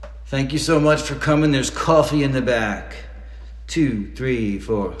Thank you so much for coming. There's coffee in the back. 2, 3,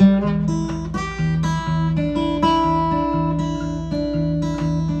 4.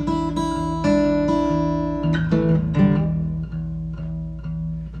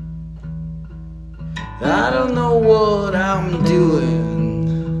 I don't know what I'm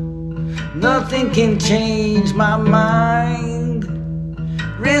doing. Nothing can change my mind.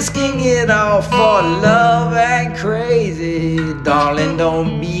 Risking it all for love and crazy. Darling,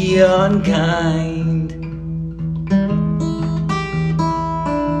 don't be unkind.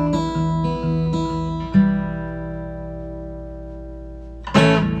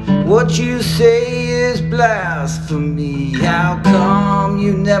 What you say is blasphemy. How come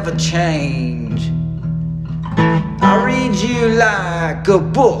you never change? I read you like a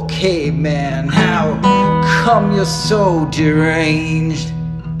book. Hey man, how come you're so deranged?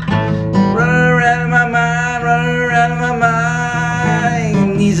 Running around in my mind, running around in my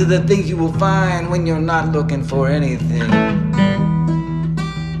mind. These are the things you will find when you're not looking for anything.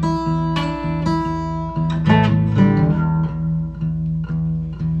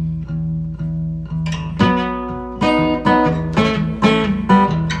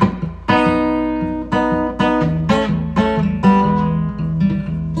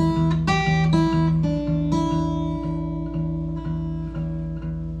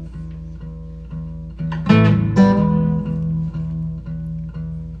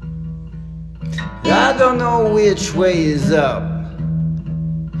 I don't know which way is up.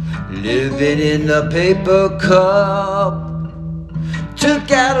 Living in a paper cup.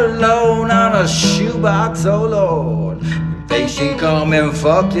 Took out a loan on a shoebox, oh Lord. Inflation come and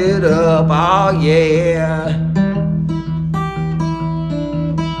fucked it up, oh yeah.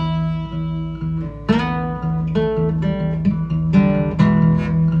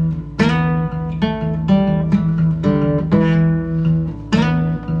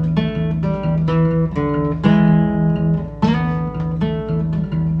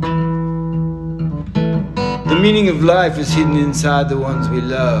 The meaning of life is hidden inside the ones we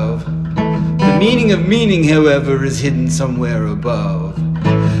love. The meaning of meaning, however, is hidden somewhere above.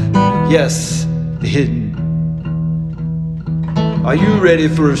 Yes, hidden. Are you ready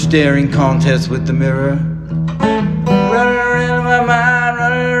for a staring contest with the mirror? Running around in my mind,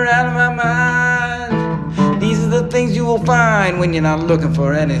 running around in my mind. These are the things you will find when you're not looking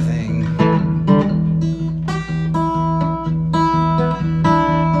for anything.